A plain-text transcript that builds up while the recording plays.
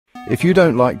If you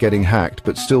don't like getting hacked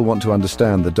but still want to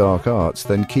understand the dark arts,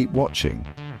 then keep watching.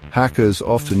 Hackers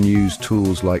often use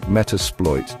tools like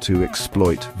Metasploit to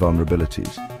exploit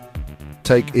vulnerabilities.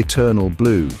 Take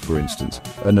EternalBlue, for instance,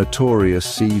 a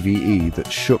notorious CVE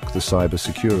that shook the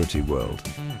cybersecurity world.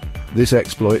 This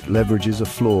exploit leverages a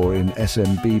flaw in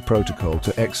SMB protocol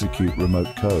to execute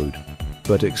remote code,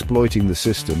 but exploiting the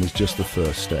system is just the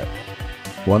first step.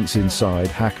 Once inside,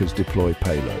 hackers deploy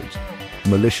payloads,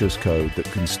 malicious code that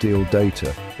can steal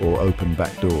data or open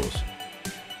backdoors.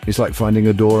 It's like finding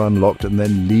a door unlocked and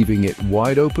then leaving it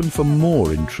wide open for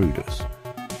more intruders.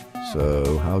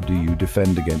 So how do you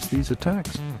defend against these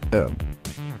attacks?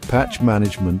 Patch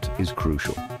management is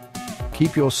crucial.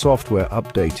 Keep your software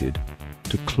updated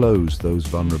to close those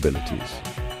vulnerabilities.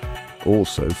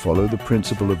 Also, follow the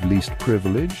principle of least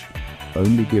privilege.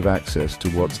 Only give access to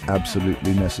what's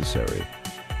absolutely necessary.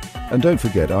 And don't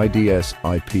forget,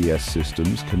 IDS/IPS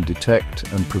systems can detect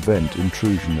and prevent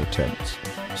intrusion attempts.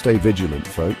 Stay vigilant,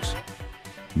 folks.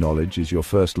 Knowledge is your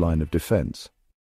first line of defense.